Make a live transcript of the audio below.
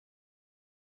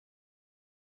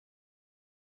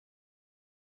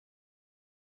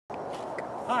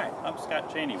Hi, I'm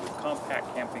Scott Cheney with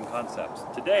Compact Camping Concepts.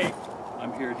 Today,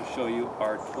 I'm here to show you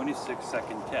our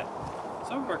 26-second tent.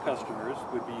 Some of our customers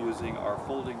would be using our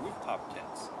folding rooftop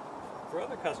tents. For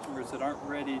other customers that aren't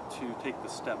ready to take the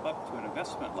step up to an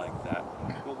investment like that,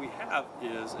 what we have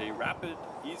is a rapid,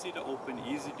 easy to open,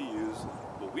 easy to use,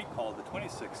 what we call the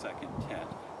 26-second tent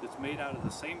that's made out of the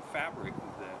same fabric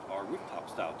that our rooftop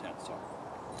style tents are.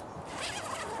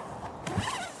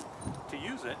 To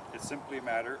use it, it's simply a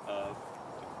matter of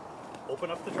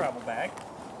open up the travel bag,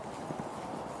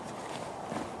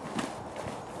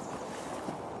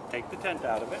 take the tent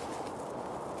out of it,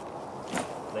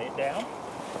 lay it down,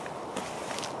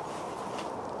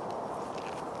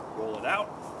 roll it out,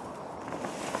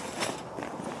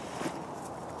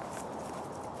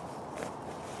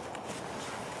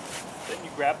 then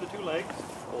you grab the two legs,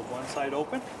 hold one side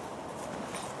open,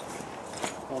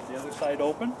 hold the other side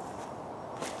open,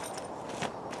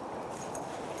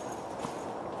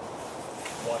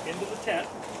 walk into the tent,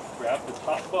 grab the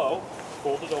top bow,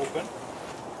 fold it open,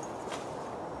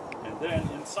 and then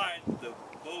inside the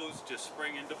bows just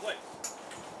spring into place.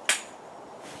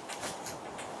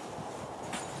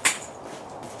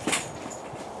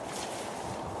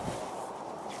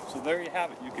 So there you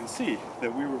have it. You can see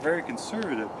that we were very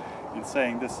conservative in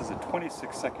saying this is a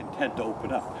 26-second tent to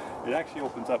open up. It actually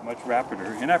opens up much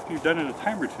rapider, and after you've done it a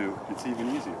time or two, it's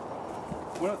even easier.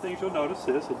 One of the things you'll notice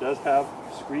is it does have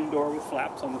a screen door with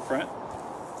flaps on the front.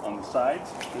 On the sides,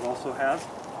 it also has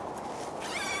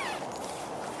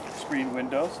screen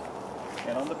windows,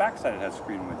 and on the back side it has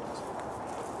screen windows.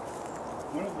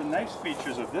 One of the nice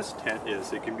features of this tent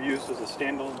is it can be used as a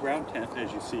standalone ground tent,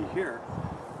 as you see here,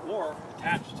 or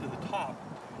attached to the top,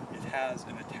 it has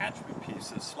an attachment piece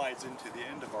that slides into the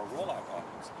end of our rollout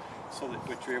awnings, so that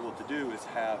what you're able to do is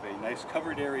have a nice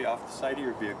covered area off the side of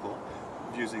your vehicle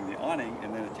using the awning,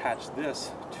 and then attach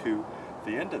this to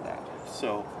the end of that.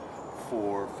 So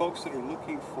for folks that are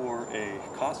looking for a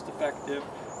cost-effective,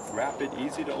 rapid,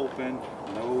 easy to open,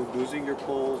 no losing your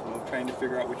poles, no trying to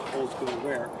figure out which poles go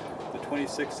where, the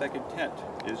 26-second tent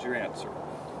is your answer.